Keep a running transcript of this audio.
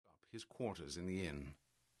his quarters in the inn.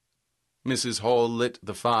 Mrs. Hall lit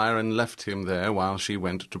the fire and left him there while she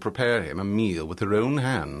went to prepare him a meal with her own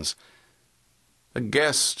hands. A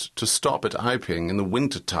guest to stop at Iping in the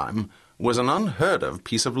winter-time was an unheard-of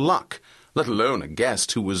piece of luck, let alone a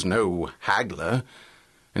guest who was no haggler,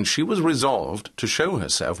 and she was resolved to show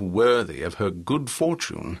herself worthy of her good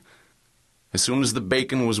fortune. As soon as the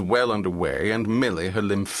bacon was well under way, and Milly, her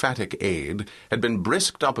lymphatic aide, had been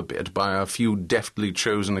brisked up a bit by a few deftly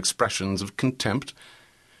chosen expressions of contempt,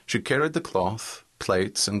 she carried the cloth,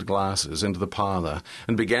 plates, and glasses into the parlour,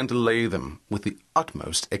 and began to lay them with the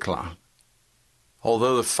utmost éclat.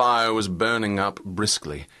 Although the fire was burning up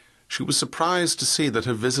briskly, she was surprised to see that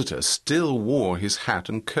her visitor still wore his hat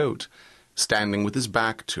and coat, standing with his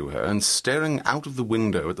back to her and staring out of the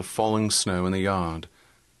window at the falling snow in the yard.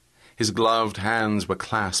 His gloved hands were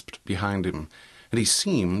clasped behind him, and he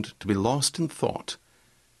seemed to be lost in thought.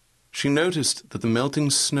 She noticed that the melting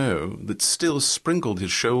snow that still sprinkled his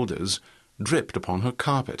shoulders dripped upon her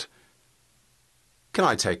carpet. "Can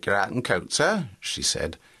I take your hat and coat, sir?" she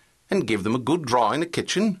said, "and give them a good dry in the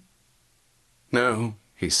kitchen?" "No,"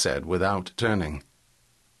 he said, without turning.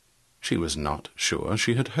 She was not sure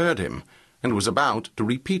she had heard him, and was about to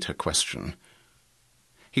repeat her question.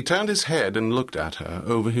 He turned his head and looked at her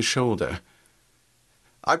over his shoulder.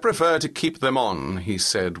 "I prefer to keep them on," he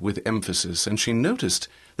said with emphasis, and she noticed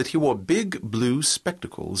that he wore big blue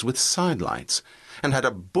spectacles with sidelights, and had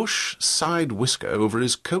a bush side whisker over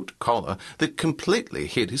his coat collar that completely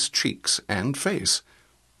hid his cheeks and face.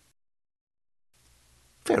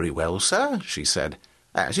 "Very well, sir," she said.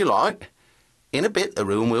 "As you like. In a bit the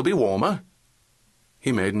room will be warmer."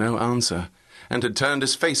 He made no answer, and had turned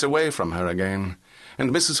his face away from her again,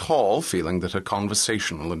 and Mrs. Hall, feeling that her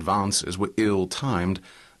conversational advances were ill-timed,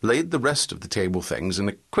 laid the rest of the table things in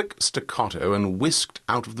a quick staccato and whisked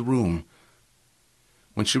out of the room.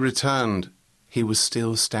 When she returned, he was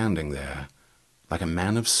still standing there, like a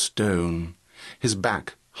man of stone, his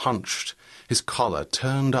back hunched, his collar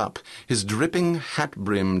turned up, his dripping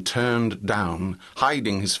hat-brim turned down,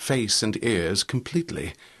 hiding his face and ears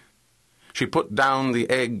completely. She put down the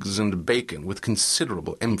eggs and bacon with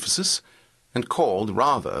considerable emphasis, and called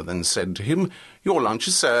rather than said to him, "Your lunch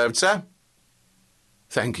is served, sir."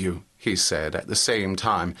 "Thank you," he said at the same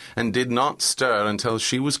time, and did not stir until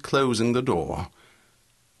she was closing the door.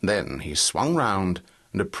 Then he swung round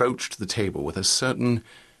and approached the table with a certain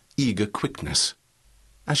eager quickness.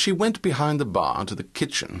 As she went behind the bar to the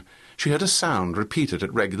kitchen, she heard a sound repeated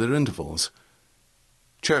at regular intervals.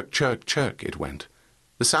 Chirk, chirk, chirk it went,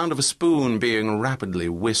 the sound of a spoon being rapidly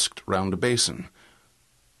whisked round a basin.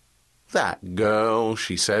 "That girl,"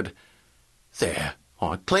 she said. "There,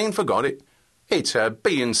 I clean forgot it. It's her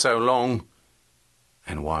being so long."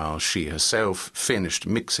 And while she herself finished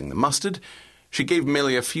mixing the mustard, she gave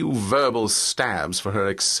Milly a few verbal stabs for her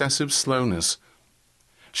excessive slowness.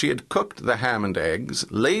 She had cooked the ham and eggs,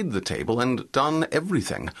 laid the table, and done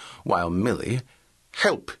everything, while Milly,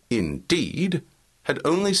 help indeed, had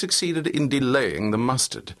only succeeded in delaying the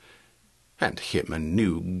mustard. And him a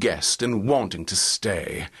new guest and wanting to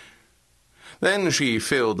stay. Then she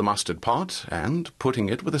filled the mustard pot, and, putting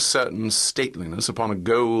it with a certain stateliness upon a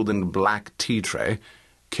gold and black tea-tray,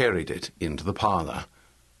 carried it into the parlour.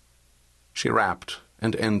 She rapped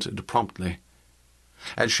and entered promptly.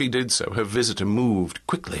 As she did so, her visitor moved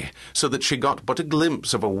quickly, so that she got but a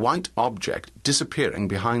glimpse of a white object disappearing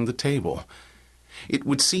behind the table. It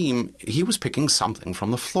would seem he was picking something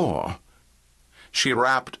from the floor. She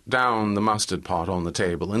rapped down the mustard pot on the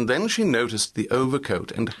table, and then she noticed the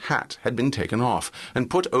overcoat and hat had been taken off and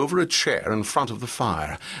put over a chair in front of the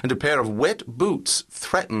fire, and a pair of wet boots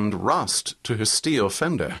threatened rust to her steel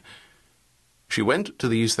fender. She went to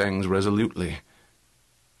these things resolutely.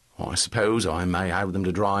 "I suppose I may have them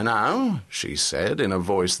to dry now," she said, in a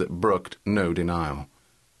voice that brooked no denial.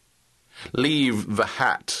 "Leave the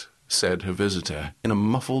hat," said her visitor, in a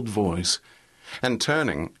muffled voice, and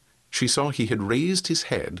turning, she saw he had raised his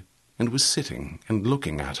head and was sitting and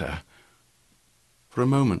looking at her. For a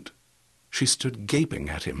moment she stood gaping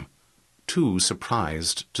at him, too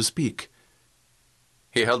surprised to speak.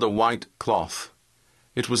 He held a white cloth.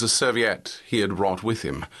 It was a serviette he had brought with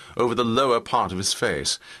him, over the lower part of his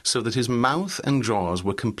face, so that his mouth and jaws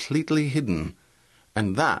were completely hidden,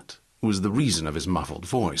 and that was the reason of his muffled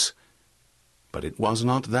voice. But it was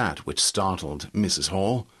not that which startled Mrs.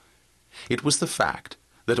 Hall. It was the fact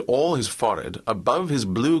that all his forehead above his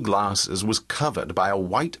blue glasses was covered by a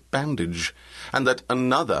white bandage, and that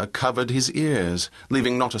another covered his ears,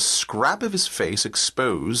 leaving not a scrap of his face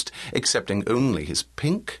exposed, excepting only his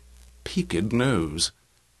pink, peaked nose.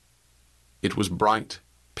 It was bright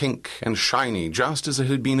pink and shiny, just as it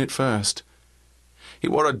had been at first. He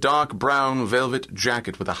wore a dark brown velvet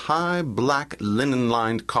jacket with a high black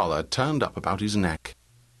linen-lined collar turned up about his neck.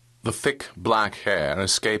 The thick black hair,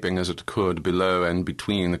 escaping as it could below and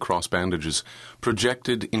between the cross bandages,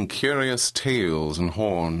 projected in curious tails and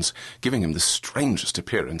horns, giving him the strangest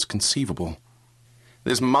appearance conceivable.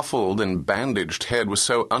 This muffled and bandaged head was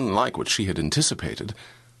so unlike what she had anticipated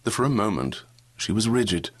that for a moment she was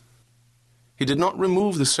rigid. He did not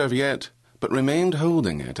remove the serviette, but remained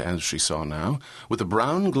holding it, as she saw now, with a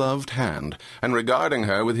brown-gloved hand, and regarding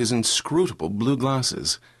her with his inscrutable blue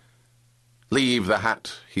glasses. "Leave the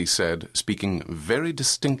hat," he said, speaking very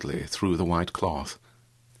distinctly through the white cloth.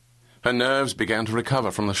 Her nerves began to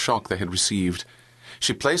recover from the shock they had received.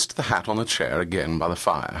 She placed the hat on the chair again by the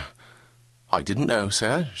fire. "I didn't know,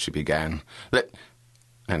 sir," she began.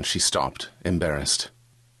 And she stopped, embarrassed.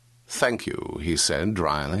 "Thank you," he said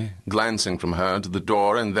dryly, glancing from her to the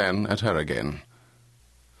door and then at her again.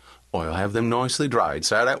 "I'll have them nicely dried,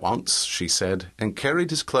 sir, at once," she said, and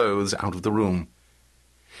carried his clothes out of the room.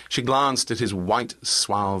 She glanced at his white,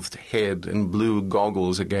 swathed head and blue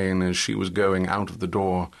goggles again as she was going out of the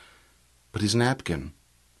door, but his napkin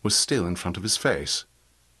was still in front of his face.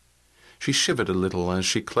 She shivered a little as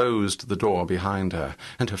she closed the door behind her,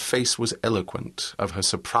 and her face was eloquent of her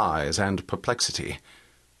surprise and perplexity.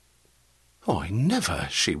 "I never,"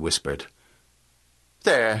 she whispered.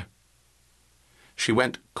 "There." She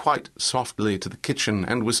went quite softly to the kitchen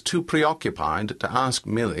and was too preoccupied to ask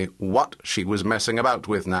Milly what she was messing about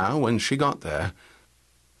with now when she got there.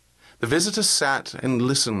 The visitor sat and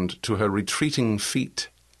listened to her retreating feet.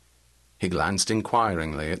 He glanced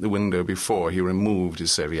inquiringly at the window before he removed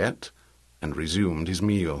his serviette and resumed his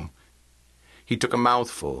meal. He took a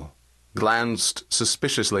mouthful, glanced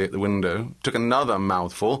suspiciously at the window, took another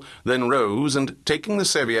mouthful, then rose and, taking the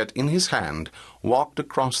serviette in his hand, walked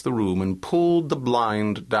across the room and pulled the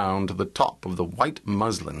blind down to the top of the white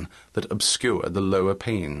muslin that obscured the lower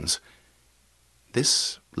panes.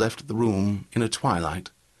 This left the room in a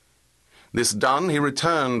twilight. This done, he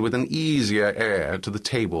returned with an easier air to the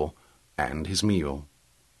table and his meal.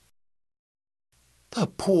 "The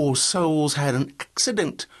poor soul's had an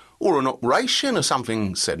accident, or an operation or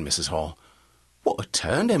something," said Mrs. Hall. "What a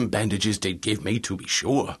turn them bandages did give me, to be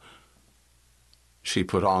sure." She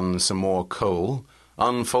put on some more coal,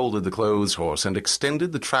 unfolded the clothes horse, and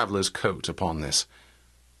extended the traveller's coat upon this.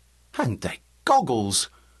 "And they goggles!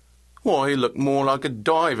 Why, he looked more like a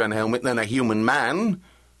diving helmet than a human man."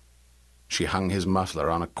 She hung his muffler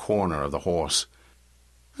on a corner of the horse.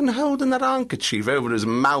 "And holding that handkerchief over his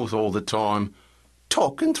mouth all the time,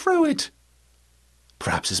 talking through it.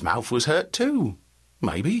 Perhaps his mouth was hurt too.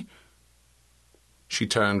 Maybe." She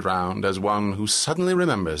turned round as one who suddenly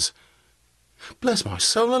remembers. "Bless my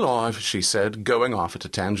soul alive," she said, going off at a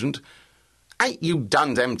tangent. "Ain't you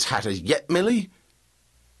done them tatters yet, Milly?"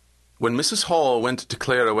 When Mrs. Hall went to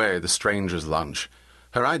clear away the stranger's lunch,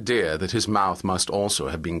 her idea that his mouth must also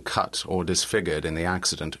have been cut or disfigured in the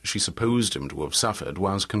accident she supposed him to have suffered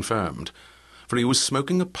was confirmed, for he was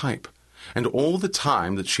smoking a pipe, and all the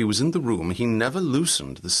time that she was in the room he never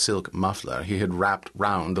loosened the silk muffler he had wrapped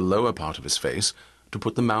round the lower part of his face to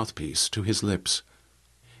put the mouthpiece to his lips.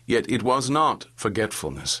 Yet it was not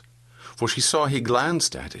forgetfulness, for she saw he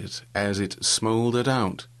glanced at it as it smouldered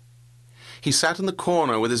out. He sat in the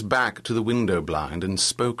corner with his back to the window blind and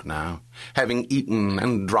spoke now, having eaten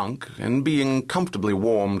and drunk and being comfortably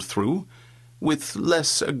warmed through, with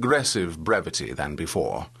less aggressive brevity than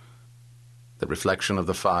before. The reflection of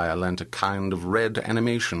the fire lent a kind of red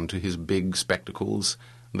animation to his big spectacles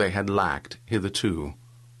they had lacked hitherto.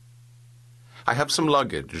 "I have some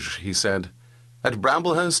luggage," he said, "at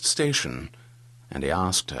Bramblehurst Station," and he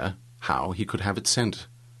asked her how he could have it sent.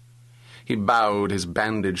 He bowed his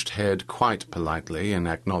bandaged head quite politely in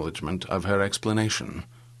acknowledgment of her explanation.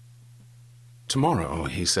 "Tomorrow,"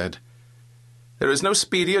 he said. "There is no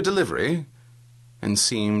speedier delivery?" and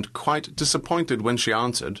seemed quite disappointed when she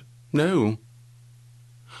answered, "No."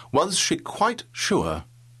 Was she quite sure?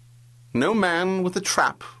 No man with a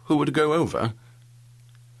trap who would go over?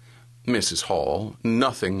 Mrs. Hall,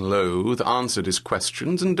 nothing loath, answered his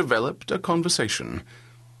questions and developed a conversation.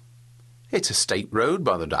 "It's a state road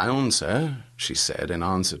by the down, sir," she said in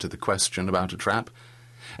answer to the question about a trap,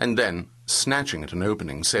 and then, snatching at an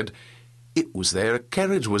opening, said, "It was there a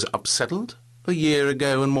carriage was upsettled a year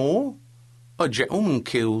ago and more. A gentleman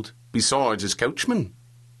killed, besides his coachman.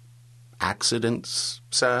 Accidents,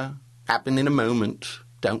 sir, happen in a moment,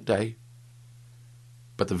 don't they?"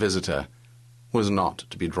 But the visitor was not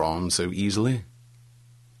to be drawn so easily.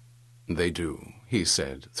 "They do," he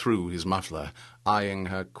said through his muffler. eyeing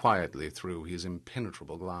her quietly through his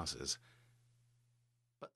impenetrable glasses.